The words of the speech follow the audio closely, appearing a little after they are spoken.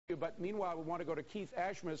But meanwhile, we want to go to Keith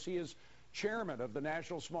Ashmus. He is chairman of the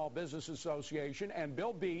National Small Business Association, and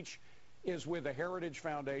Bill Beach is with the Heritage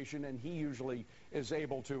Foundation, and he usually is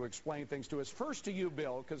able to explain things to us. First to you,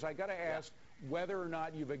 Bill, because I got to ask whether or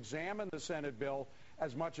not you've examined the Senate bill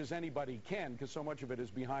as much as anybody can, because so much of it is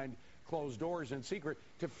behind closed doors and secret,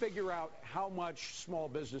 to figure out how much small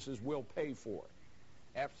businesses will pay for.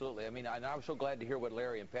 Absolutely. I mean, I'm so glad to hear what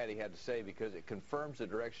Larry and Patty had to say, because it confirms the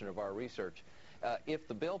direction of our research. If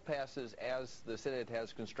the bill passes as the Senate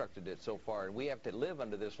has constructed it so far, and we have to live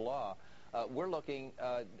under this law, we're looking,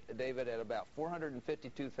 David, at about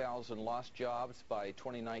 452,000 lost jobs by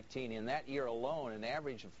 2019. In that year alone, an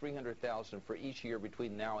average of 300,000 for each year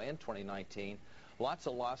between now and 2019. Lots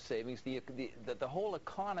of lost savings. The whole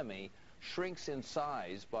economy shrinks in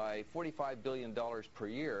size by $45 billion per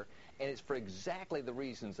year, and it's for exactly the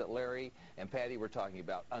reasons that Larry and Patty were talking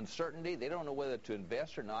about. Uncertainty, they don't know whether to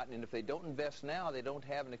invest or not, and if they don't invest now, they don't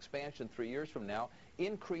have an expansion 3 years from now.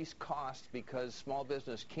 Increased costs because small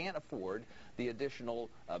business can't afford the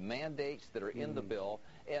additional mandates that are in the bill,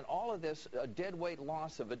 and all of this, a deadweight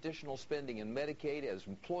loss of additional spending in Medicaid as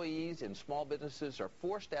employees in small businesses are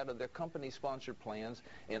forced out of their company-sponsored plans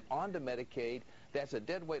and onto Medicaid. That's a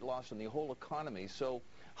deadweight loss in the whole economy. So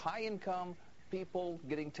high-income people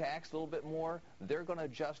getting taxed a little bit more, they're going to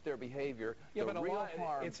adjust their behavior. Yeah, the but real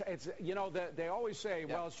harm, it's you know, they always say,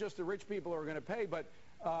 well, it's just the rich people who are going to pay, but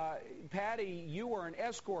Patty, you are an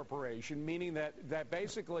S corporation, meaning that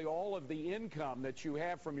basically all of the income that you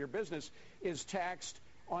have from your business is taxed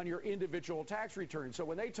on your individual tax return. So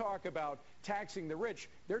when they talk about taxing the rich,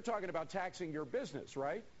 they're talking about taxing your business,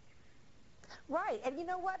 right? Right, and you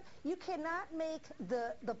know what? You cannot make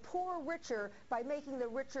the poor richer by making the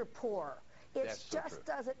richer poorer. It just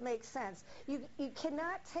doesn't make sense. You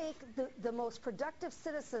cannot take the most productive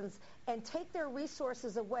citizens and take their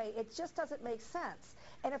resources away. It just doesn't make sense.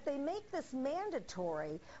 And if they make this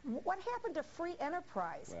mandatory, what happened to free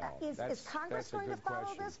enterprise? Well, is Congress going to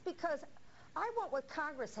follow this? Because I want what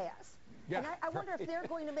Congress has. Yeah, and I wonder if they're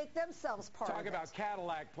going to make themselves part of it. Talk about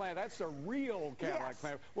Cadillac plan. That's the real Cadillac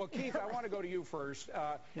plan. Well, Keith, I want to go to you first.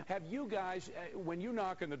 Have you guys, when you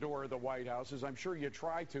knock on the door of the White House, as I'm sure you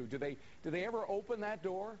try to, do they ever open that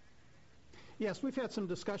door? Yes, we've had some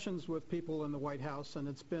discussions with people in the White House, and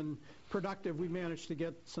it's been productive. We managed to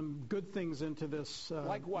get some good things into this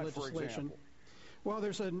like what, legislation. For example? Well,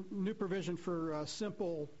 there's a new provision for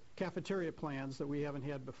simple cafeteria plans that we haven't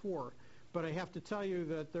had before. But I have to tell you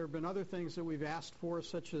that there have been other things that we've asked for,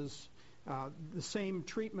 such as the same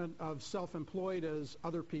treatment of self-employed as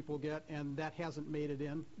other people get, and that hasn't made it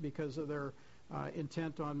in because of their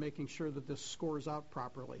intent on making sure that this scores out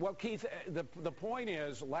properly. Well, Keith, the point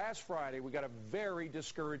is, last Friday we got a very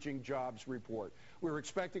discouraging jobs report. We were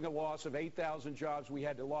expecting a loss of 8,000 jobs. We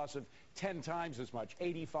had a loss of 10 times as much,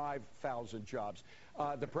 85,000 jobs.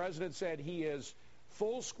 The president said he is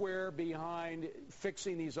full square behind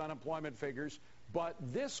fixing these unemployment figures, but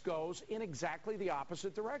this goes in exactly the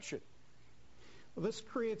opposite direction. Well, this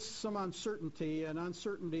creates some uncertainty, and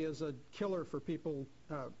uncertainty is a killer for people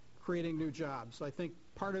creating new jobs. I think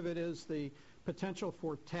part of it is the potential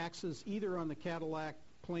for taxes either on the Cadillac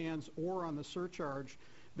plans or on the surcharge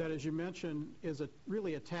that, as you mentioned, is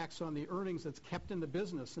really a tax on the earnings that's kept in the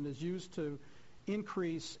business and is used to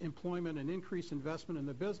increase employment and increase investment in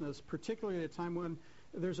the business, particularly at a time when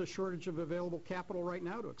there's a shortage of available capital right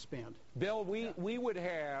now to expand. Bill, we would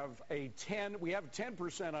have we have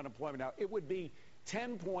 10% unemployment now. It would be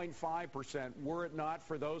 10.5% were it not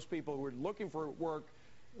for those people who were looking for work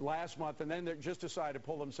last month and then they just decided to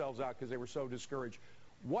pull themselves out because they were so discouraged.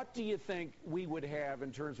 What do you think we would have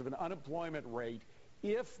in terms of an unemployment rate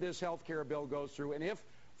if this health care bill goes through and if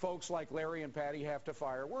folks like Larry and Patty have to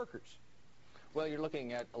fire workers? Well, you're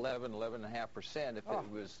looking at 11.5% if it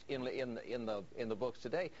was in the books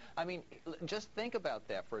today. I mean, just think about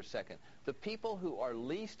that for a second. The people who are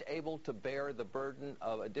least able to bear the burden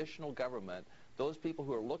of additional government, those people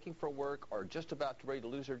who are looking for work or just about ready to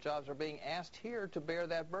lose their jobs, are being asked here to bear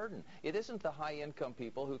that burden. It isn't the high-income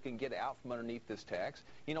people who can get out from underneath this tax.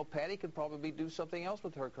 You know, Patty could probably do something else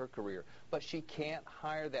with her career, but she can't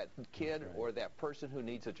hire that kid or that person who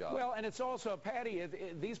needs a job. Well, and it's also, Patty,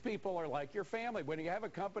 these people are like your family. When you have a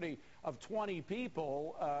company of 20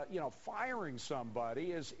 people, you know, firing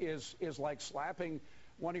somebody is like slapping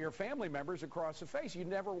one of your family members across the face. You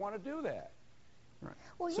never want to do that. Right.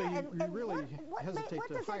 Well, so yeah, you really hesitate what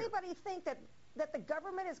to does hire. anybody think that the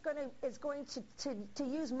government is going to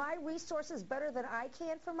use my resources better than I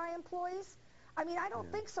can for my employees? I mean, I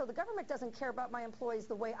don't think so. The government doesn't care about my employees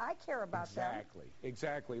the way I care about them.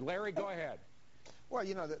 Exactly. Larry, go ahead. Well,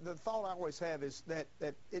 you know, the thought I always have is that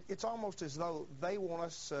it's almost as though they want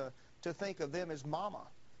us to think of them as mama.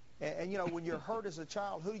 And, you know, when you're hurt as a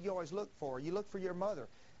child, who do you always look for? You look for your mother.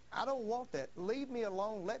 I don't want that. Leave me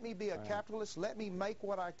alone. Let me be a capitalist. Let me make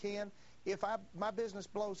what I can. If my business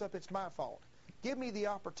blows up, it's my fault. Give me the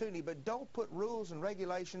opportunity, but don't put rules and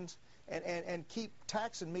regulations and keep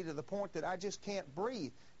taxing me to the point that I just can't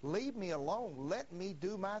breathe. Leave me alone. Let me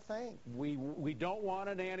do my thing. We don't want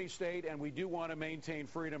an anti-state, and we do want to maintain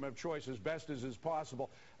freedom of choice as best as is possible.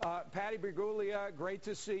 Patty Brigulia, great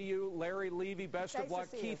to see you. Larry Levy, best of luck.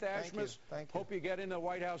 Keith Ashmus, hope you get in the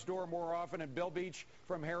White House door more often. And Bill Beach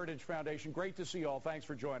from Heritage Foundation, great to see you all. Thanks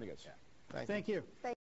for joining us. Thank you.